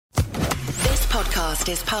podcast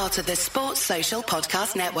is part of the Sports Social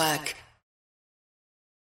Podcast Network.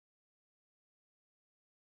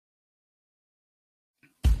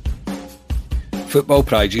 Football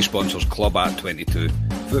Prizes sponsors Club at 22.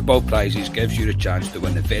 Football Prizes gives you a chance to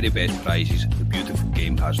win the very best prizes the beautiful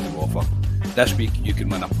game has to offer. This week you can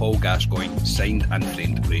win a Paul Gascoigne signed and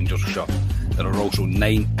framed Rangers shirt. There are also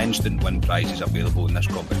 9 instant win prizes available in this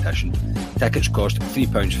competition. Tickets cost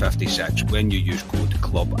 £3.56 when you use code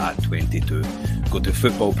Club at 22. Go to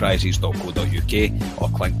footballprizes.co.uk or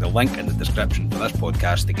click the link in the description for this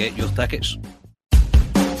podcast to get your tickets.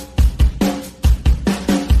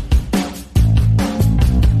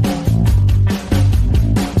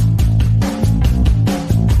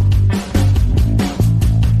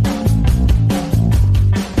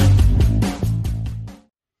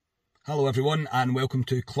 Hello everyone and welcome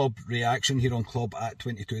to Club Reaction here on Club at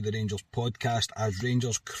 22, the Rangers podcast, as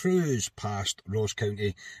Rangers cruise past Ross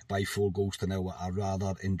County by 4-0 at a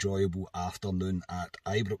rather enjoyable afternoon at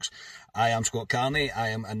Ibrox. I am Scott Carney. I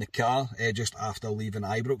am in the car just after leaving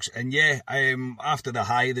Ibrox, and after the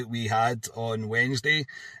high that we had on Wednesday,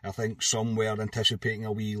 I think some were anticipating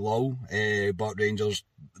a wee lull, but Rangers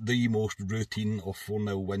the most routine of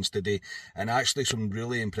 4-0 wins today, and actually some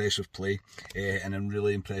really impressive play and some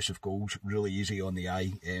really impressive goals, really easy on the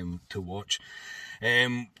eye to watch.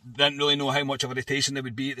 Didn't really know how much of a rotation there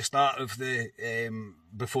would be at the start of the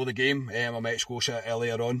before the game. I met Scotia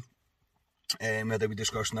earlier on. Had a wee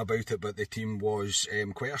discussion about it, but the team was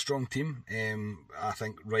quite a strong team. I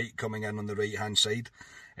think Wright coming in on the right hand side,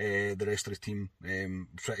 the rest of the team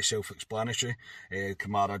pretty self-explanatory.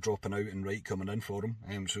 Kamara dropping out and Wright coming in for him.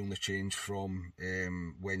 It's the only change from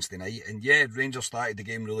Wednesday night. And yeah, Rangers started the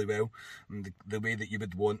game really well, the way that you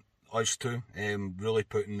would want us to, really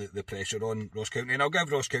putting the pressure on Ross County. And I'll give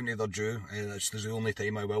Ross County their due. This is the only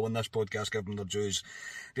time I will in this podcast give them their dues.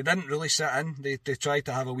 They didn't really sit in. They tried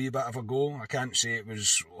to have a wee bit of a go. I can't say it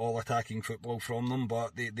was all attacking football from them,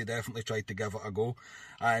 but they definitely tried to give it a go.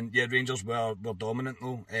 And yeah, Rangers were dominant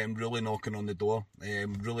though, really knocking on the door.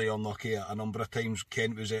 Really unlucky a number of times.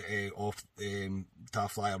 Kent was off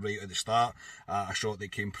Taff flyer right at the start, a shot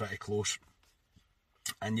that came pretty close.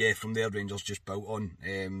 And yeah, from there Rangers just built on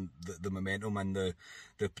the momentum and the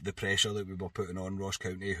pressure that we were putting on Ross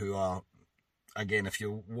County, who are, again, if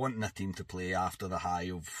you're wanting a team to play after the high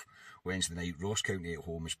of Wednesday night, Ross County at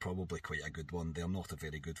home is probably quite a good one. They're not a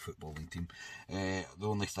very good footballing team. The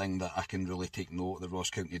only thing that I can really take note that Ross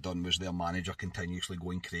County done was their manager continuously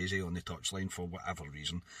going crazy on the touchline for whatever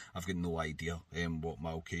reason. I've got no idea what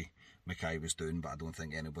Malky Mackay was doing, but I don't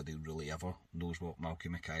think anybody really ever knows what Malky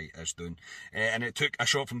Mackay is doing. And it took a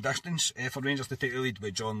shot from distance for Rangers to take the lead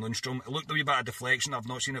with John Lundstrom. It looked a wee bit of deflection. I've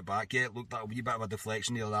not seen it back yet. It looked like a wee bit of a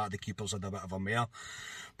deflection there that the keepers had a bit of a mare.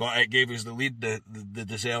 But it gave us the lead, the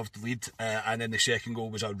deserved lead. And then the second goal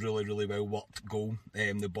was a really, really well worked goal.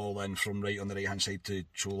 The ball in from right on the right hand side to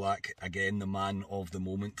Cholak, again the man of the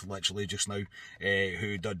moment literally just now,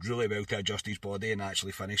 who did really well to adjust his body and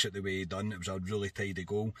actually finish it the way he done. It was a really tidy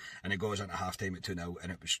goal, and it got us into half time at 2-0,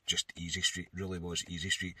 and it was just easy street, really was easy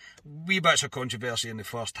street. Wee bits of controversy in the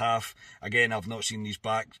first half. Again, I've not seen these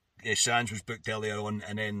back. Sands was booked earlier on,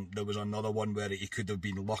 and then there was another one where he could have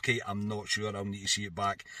been lucky. I'm not sure, I'll need to see it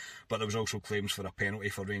back. But there was also claims for a penalty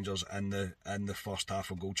for Rangers in the first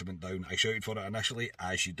half. A Goldschmidt went down. I shouted for it initially,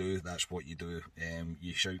 as you do. That's what you do.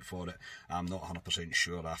 You shout for it. I'm not 100%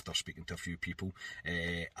 sure after speaking to a few people.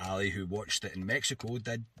 Ali, who watched it in Mexico,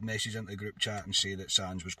 did message into the group chat and say that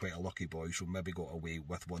Sands was quite a lucky boy, so maybe got away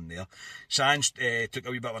with one there. Sands took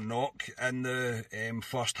a wee bit of a knock in the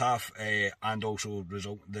first half, and also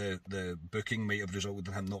the booking might have resulted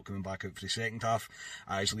in him not coming back out for the second half,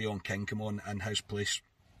 as Leon King came on in his place.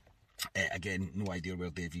 Again, no idea where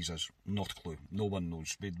Davies is, not a clue. No one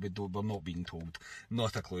knows. We're not being told.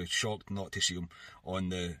 Not a clue. Shocked not to see him on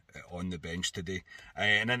the bench today.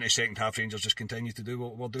 And in the second half, Rangers just continue to do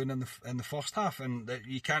what we're doing in the first half, and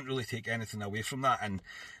you can't really take anything away from that. And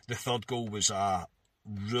the third goal was a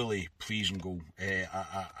really pleasing goal,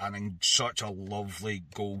 and such a lovely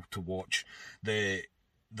goal to watch.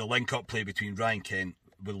 The link-up play between Ryan Kent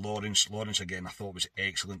with Lawrence again, I thought was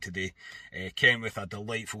excellent today. Kent with a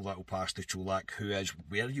delightful little pass to Cholak, who is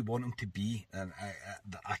where you want him to be, and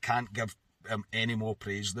I can't give him any more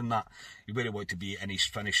praise than that. Where he wanted to be, and his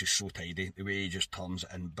finish is so tidy. The way he just turns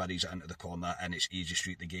and buries it into the corner, and it's easy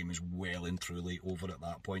street. The game is well and truly over at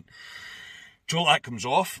that point. Cholak comes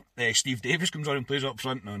off. Steve Davis comes on and plays up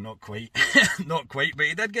front. No, not quite. Not quite, but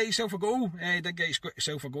he did get himself a goal.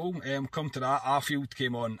 Come to that, Arfield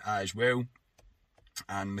came on as well.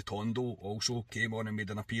 and Matondo also came on and made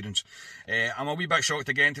an appearance. I'm a wee bit shocked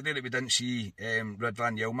again today that we didn't see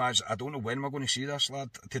Ridvan Yilmaz. I don't know when we're going to see this lad.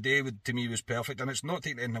 Today, to me, was perfect, and it's not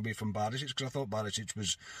taking anything away from Barisic, because I thought Barisic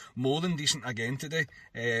was more than decent again today,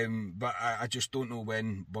 but I just don't know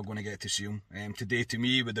when we're going to get to see him. Today, to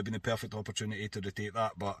me, would have been the perfect opportunity to retake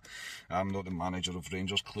that, but I'm not the manager of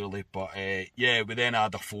Rangers, clearly. But yeah, we then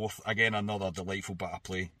add a fourth, again another delightful bit of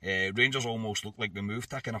play. Rangers almost looked like we moved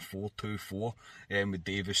to a kind of 4-2-4, with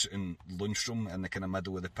Davis and Lundstrom in the kind of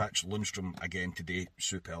middle of the pitch. Lundstrom again today,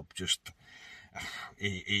 superb.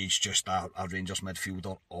 He's just a Rangers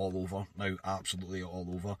midfielder all over now, absolutely all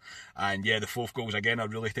over. And yeah, the fourth goal was again a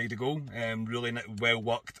really tidy goal, really well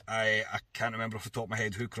worked. I can't remember off the top of my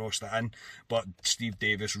head who crossed it in, but Steve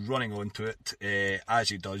Davis running onto it, as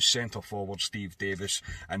he does, centre forward Steve Davis,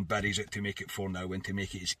 and buries it to make it 4-0 and to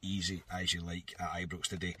make it as easy as you like at Ibrox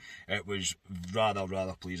today. It was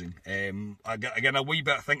rather pleasing. Again, a wee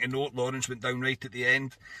bit I think a note, Lawrence went down right at the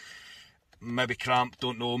end. Maybe cramp,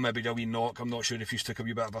 don't know, maybe a wee knock, I'm not sure if he's took a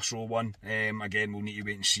wee bit of a slow one. Again, we'll need to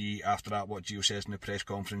wait and see after that what Gio says in the press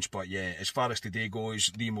conference. But yeah, as far as today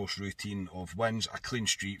goes, the most routine of wins, a clean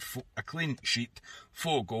sheet,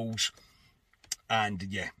 4 goals, and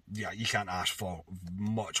yeah, you can't ask for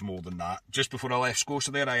much more than that. Just before I left Scotia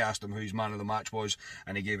there, I asked him who his man of the match was,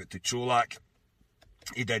 and he gave it to Čolak.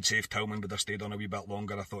 He did say if Tillman would have stayed on a wee bit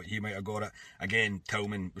longer, I thought he might have got it. Again,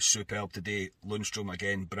 Tillman was superb today. Lundstrom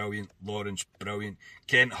again, brilliant. Lawrence, brilliant.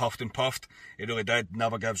 Kent huffed and puffed. He really did.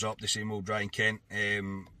 Never gives up, the same old Ryan Kent.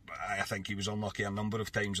 I think he was unlucky a number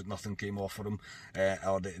of times that nothing came off for him,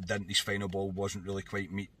 or that his final ball wasn't really quite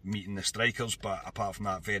meeting the strikers, but apart from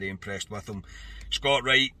that, very impressed with him. Scott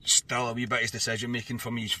Wright, still a wee bit his decision making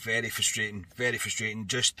for me is very frustrating,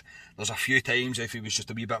 just there's a few times if he was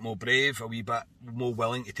just a wee bit more brave, a wee bit more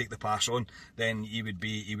willing to take the pass on, then he would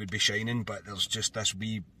be shining, but there's just this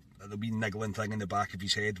wee niggling thing in the back of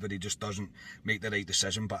his head where he just doesn't make the right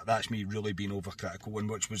decision. But that's me really being overcritical, and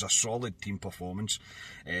which was a solid team performance.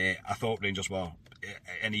 I thought Rangers were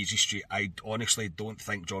in easy street. I honestly don't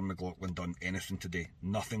think John McLaughlin done anything today,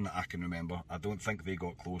 nothing that I can remember. I don't think they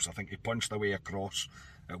got close. I think he punched away across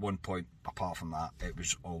at one point. Apart from that, it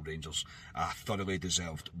was all Rangers. A thoroughly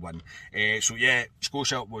deserved win. So yeah,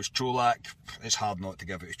 Scotia was Čolak. It's hard not to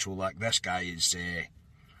give it to Čolak. This guy is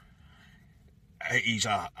he's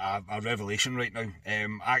a revelation right now.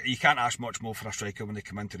 You can't ask much more for a striker when they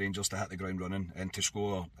come into Rangers to hit the ground running and to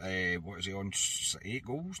score, what is he on, 8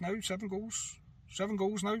 goals now? 7 goals? 7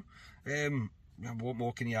 goals now? What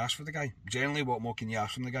more can you ask for the guy? Generally, what more can you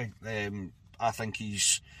ask from the guy? I think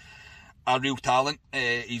he's a real talent.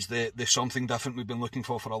 He's the something different we've been looking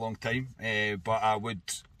for a long time. But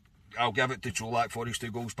I'll give it to Čolak for his 2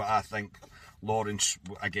 goals, but I think Lawrence,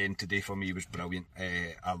 again, today for me was brilliant.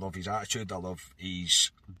 I love his attitude, I love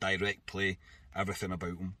his direct play, everything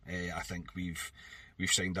about him. I think we've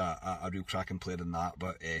signed a real cracking player in that,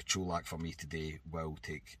 but Čolak for me today will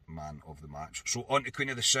take man of the match. So on to Queen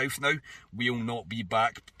of the South now. We'll not be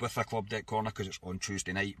back with a Club Deck Corner because it's on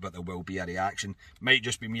Tuesday night, but there will be a reaction. Might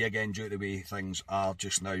just be me again due to the way things are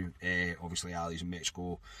just now. Obviously Ali's in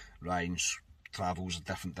Mexico, Ryan's travels a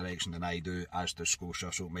different direction than I do, as does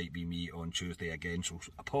Scotia, so it might be me on Tuesday again, so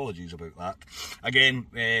apologies about that. Again,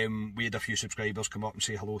 we had a few subscribers come up and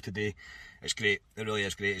say hello today. It's great, it really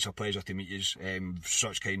is great. It's a pleasure to meet you.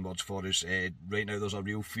 Such kind words for us. Right now there's a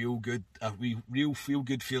real feel good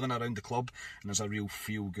feeling around the club, and there's a real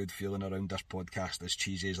feel good feeling around this podcast. As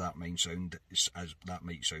cheesy as that might sound,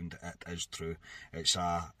 it is true.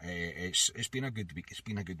 It's been a good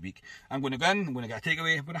week. I'm going to go in, I'm going to get a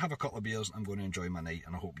takeaway, I'm going to have a couple of beers, I'm going to enjoy my night,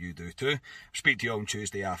 and I hope you do too. Speak to you on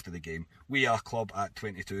Tuesday after the game. We are Club at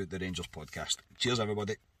 22, the Rangers podcast. Cheers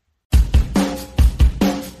everybody.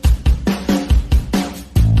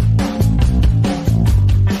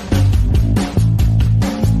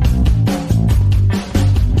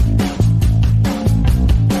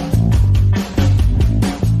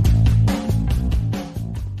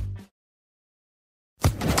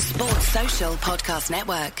 Sports Social Podcast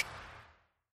Network.